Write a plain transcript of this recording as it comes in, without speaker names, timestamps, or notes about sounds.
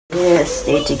Yeah,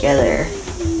 stay together.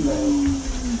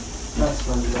 That's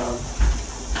my job.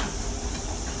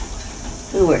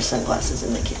 Who wears sunglasses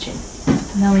in the kitchen?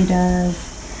 Melly does.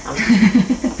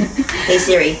 Hey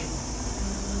Siri.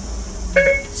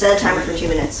 Set a timer for 2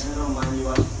 minutes. I don't mind you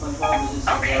watching SpongeBob. It's just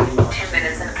Okay, 2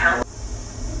 minutes and count.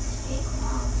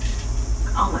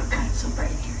 Oh my god, it's so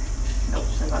bright in here. Nope,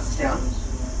 sunglasses down.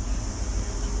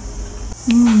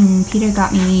 Peter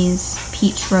got me these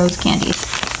peach rose candies.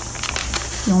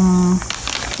 Yum.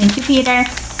 Thank you, Peter.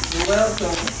 You're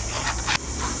welcome.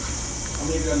 I'll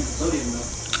leave you on the sodium though.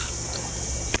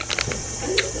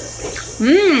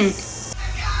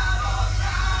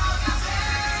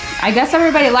 I guess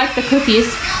everybody liked the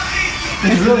cookies.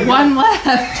 It's really good. One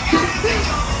left.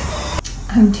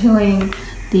 I'm doing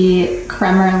the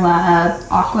Cremer Lab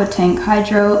Aqua Tank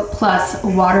Hydro plus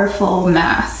Waterful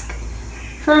Mask.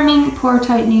 Firming, pore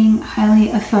tightening, highly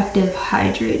effective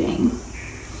hydrating.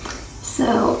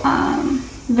 So,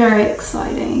 very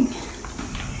exciting.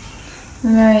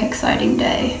 Very exciting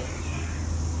day.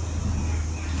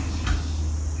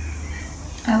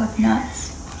 I look nuts.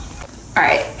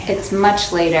 Alright, it's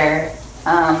much later,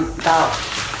 about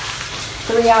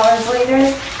 3 hours later,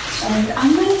 and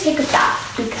I'm gonna take a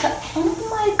bath because, oh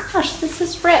my gosh, this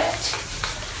is ripped.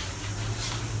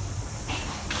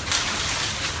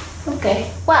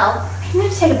 Okay, well, I'm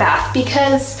gonna take a bath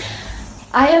because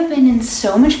I have been in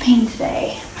so much pain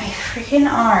today. My freaking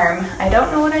arm. I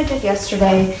don't know what I did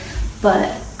yesterday,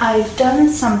 but I've done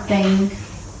something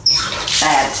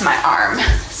bad to my arm.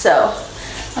 So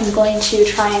I'm going to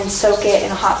try and soak it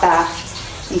in a hot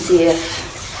bath and see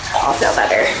if I'll feel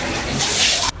better.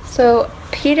 So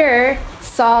Peter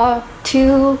saw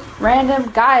 2 random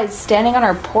guys standing on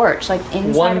our porch, like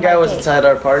inside. One guy was inside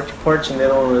our porch and the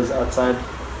other one was outside.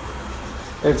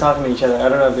 They were talking to each other. I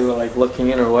don't know if they were like looking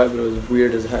in or what, but it was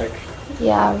weird as heck.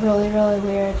 Yeah, really, really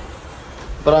weird.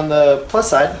 But on the plus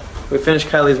side, we finished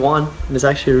Kylie's wand, and it's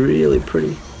actually really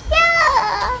pretty.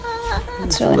 Yeah!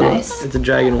 It's really nice. It's a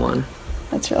dragon wand.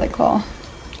 That's really cool.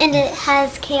 And it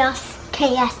has KS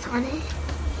on it.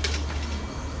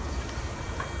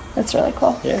 That's really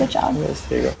cool. Yeah. Good job. Yes,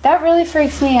 here you go. That really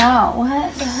freaks me out.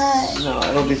 What the heck? No,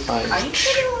 it'll be fine. Are you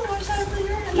sure they were on one side of the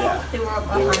yard? I thought they were up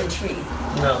behind a tree.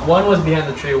 No, one was behind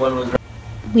the tree, one was...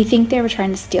 We think they were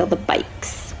trying to steal the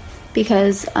bikes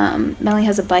because Melly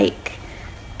has a bike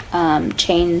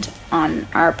chained on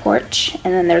our porch,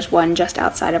 and then there's one just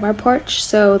outside of our porch.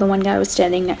 So the one guy was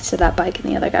standing next to that bike and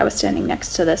the other guy was standing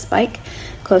next to this bike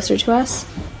closer to us.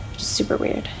 Super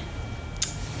weird.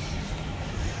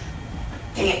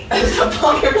 Dang it, I was gonna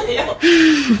block your video.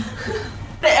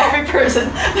 Every person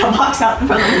that walks out in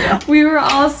front of the window. We were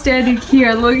all standing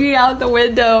here looking out the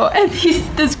window, and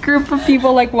this group of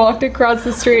people like walked across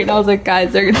the street, and I was like,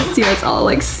 guys, they're gonna see us all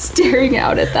like staring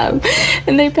out at them.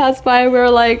 And they passed by and we were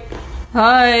like,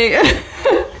 hi.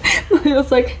 I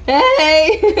was like,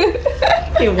 hey.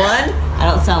 Hey, one? I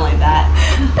don't sound like that.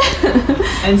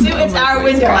 And two, it's our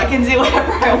window. I can do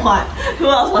whatever I want. Who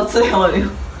else wants to say hello to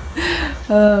you?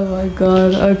 Oh my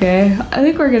god, okay. I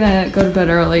think we're gonna go to bed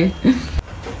early.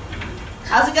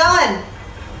 How's it going?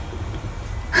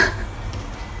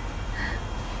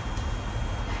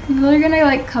 People are gonna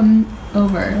like come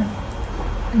over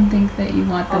and think that you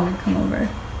want them to come over.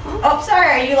 Oh, sorry,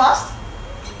 are you lost?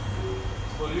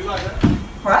 Well, you like that?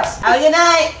 For us? Have a good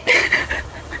night.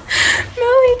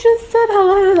 Melly just said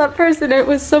hello to that person. It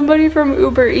was somebody from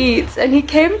Uber Eats, and he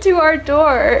came to our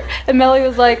door, and Melly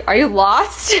was like, are you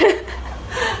lost?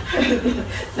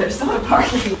 There's someone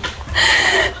parking.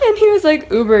 And he was like,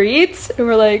 Uber Eats? And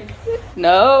we're like,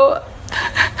 no.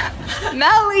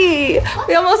 Melly!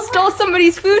 We almost stole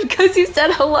somebody's food because you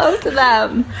said hello to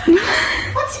them.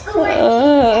 What's Uber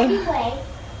anyway?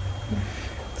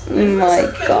 Oh my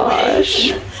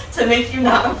gosh. To make you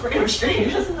not afraid of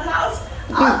strangers in the house.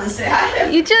 I'll just say hi.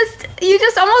 You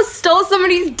just almost stole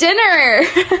somebody's dinner.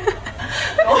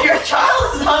 Well, your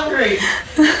child is hungry.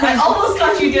 I almost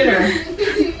got you dinner.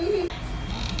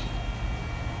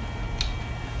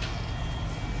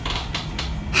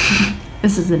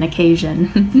 This is an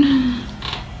occasion.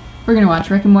 We're gonna watch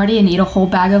Rick and Morty and eat a whole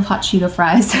bag of hot Cheeto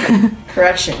fries.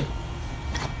 Correction.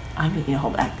 I'm making a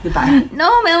whole bag. Goodbye.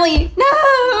 No, Melly! No!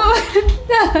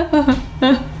 No!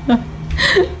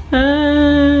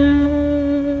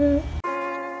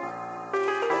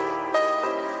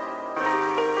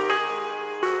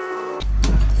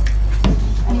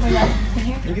 Anybody else in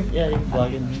here? Yeah, you can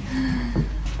vlog in.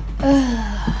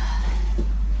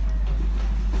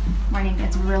 Morning,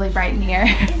 it's really bright in here.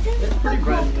 Is this the pretty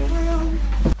bright in room?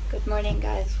 Good morning,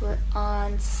 guys. We're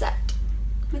on set.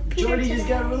 with Peter Jordy today. just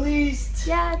got released.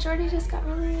 Yeah, Jordy just got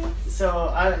released.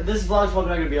 So this vlog's probably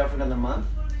not gonna be out for another month.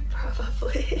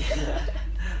 Probably.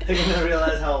 They're gonna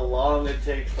realize how long it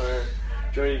takes for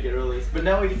Jordy to get released. But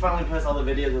now we can finally post all the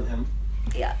videos with him.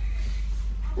 Yeah.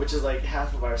 Which is like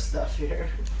half of our stuff here.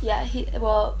 Yeah,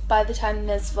 well, by the time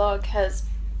this vlog has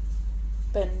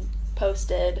been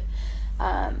posted,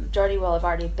 Jordy will have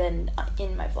already been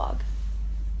in my vlog.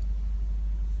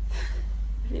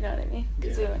 If you know what I mean?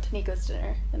 Because we went to Nico's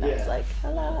dinner, and I was like,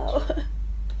 hello.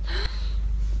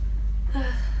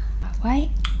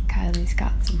 White. Kylie's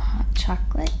got some hot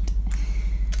chocolate.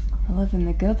 We're living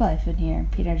the good life in here.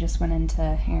 Peter just went into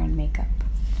hair and makeup.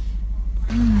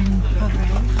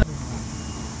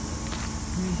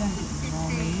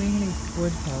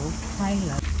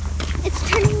 It's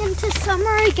turning into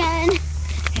summer again.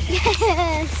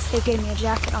 Yes. They gave me a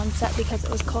jacket on set because it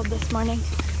was cold this morning.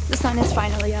 The sun is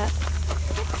finally up.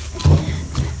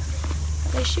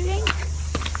 Are they shooting?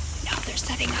 No, they're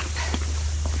setting up.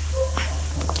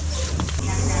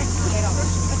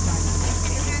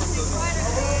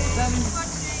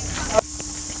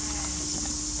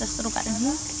 This little button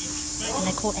here, when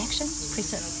they call action,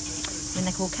 press it. When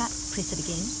they call cut, press it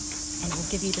again, and it will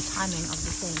give you the timing of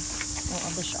the scene or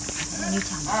of the shot. And you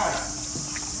tell me.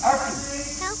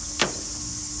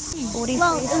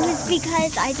 Well, it was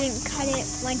because I didn't cut it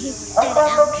when he did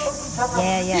out.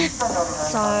 Yeah.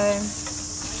 So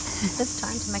this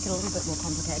time, to make it a little bit more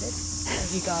complicated,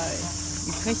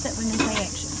 you press it when they say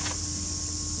action.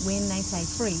 When they say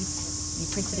freeze, you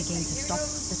press it again to stop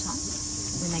the time.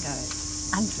 When they go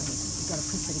unfreeze, you've got to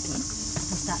press it again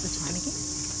to start the time again.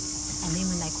 And then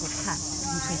when they call cut,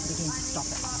 you press it again to stop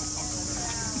it.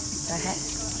 Okay?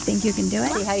 Think you can do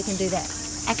it? See how you can do that.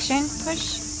 Action,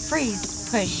 push, freeze,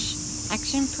 push.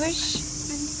 Action, push,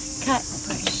 cut,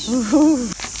 push. Ooh.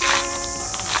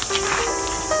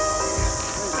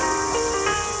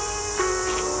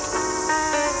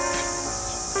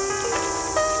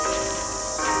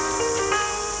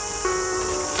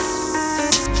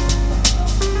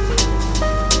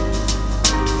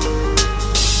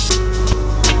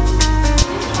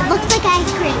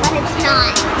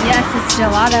 Yes, it's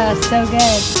gelato. So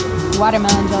good.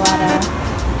 Watermelon gelato.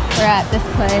 We're at this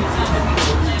place.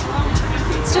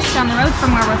 It's just down the road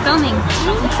from where we're filming.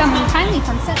 And someone kindly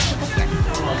from set took us here.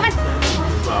 Come on.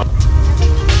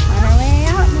 On our way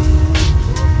out now.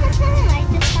 I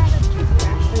just had a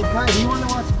toothbrush. Hey Kai, do you want to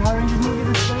watch the Power Rangers movie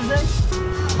this Thursday?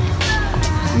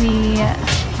 We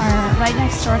are right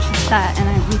next door to set, and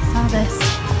we saw this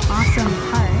awesome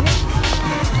part.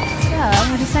 So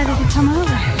we decided to come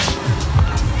over.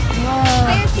 Whoa.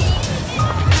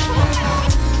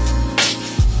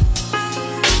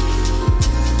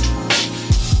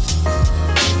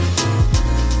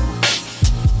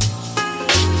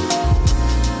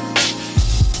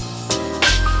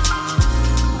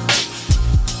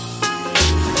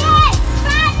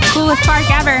 Coolest park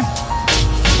ever.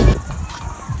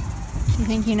 You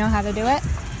think you know how to do it?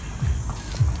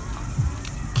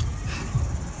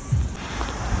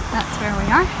 That's where we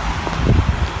are.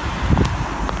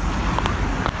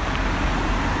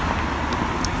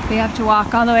 We have to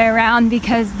walk all the way around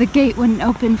because the gate wouldn't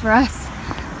open for us.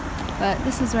 But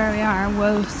this is where we are,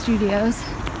 Whoa Studios.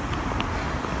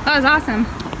 That was awesome.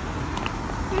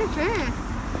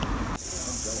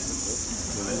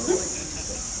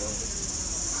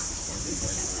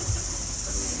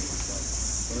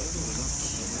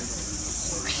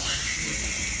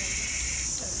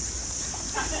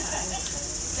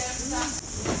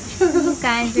 You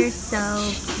guys are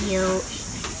so cute.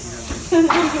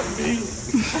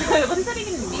 What does that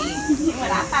even mean?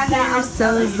 When I found out, We're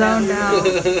so zoned out.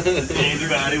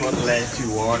 Anybody want to let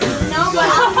you water? no, but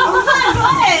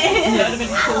that would have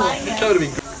been cool. That would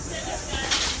have been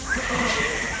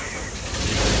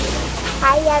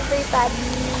Hi, everybody.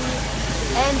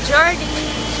 And Jordy.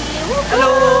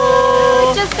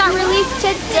 Hello. Just got released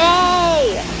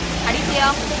today. How do you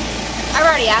feel? I've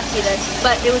already asked you this,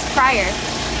 but it was prior.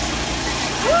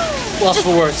 Lost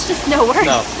for words. Just no words.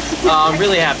 No. I'm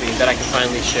really happy that I can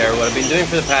finally share what I've been doing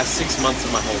for the past 6 months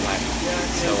of my whole life.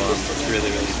 So it's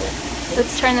really, really cool.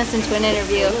 Let's turn this into an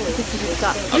interview because you just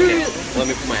got Okay, let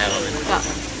me put my hat on it.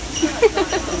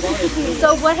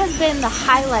 So what has been the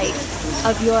highlight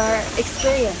of your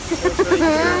experience?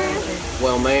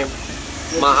 Well, ma'am,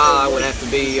 my highlight would have to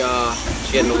be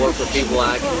getting to work with people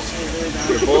like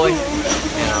your boy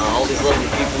and all these lovely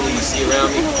people you see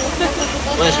around me.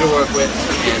 Pleasure to work with,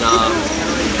 and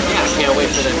yeah, I can't wait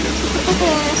for them.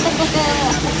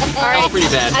 All right, pretty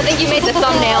bad. I think you made the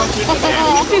thumbnail.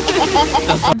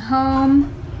 I'm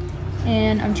home,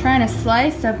 and I'm trying a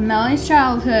slice of Melly's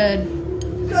childhood.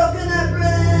 Coconut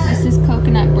bread!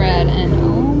 coconut bread, and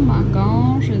oh my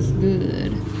gosh, it's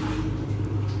good.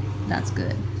 That's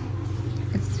good.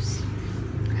 It's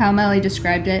how Melly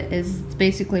described it is it's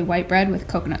basically white bread with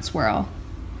coconut swirl,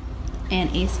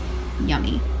 and it's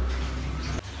yummy.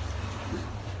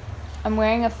 I'm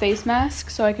wearing a face mask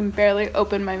so I can barely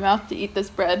open my mouth to eat this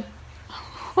bread.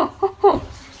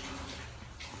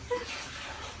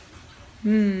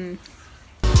 Mmm.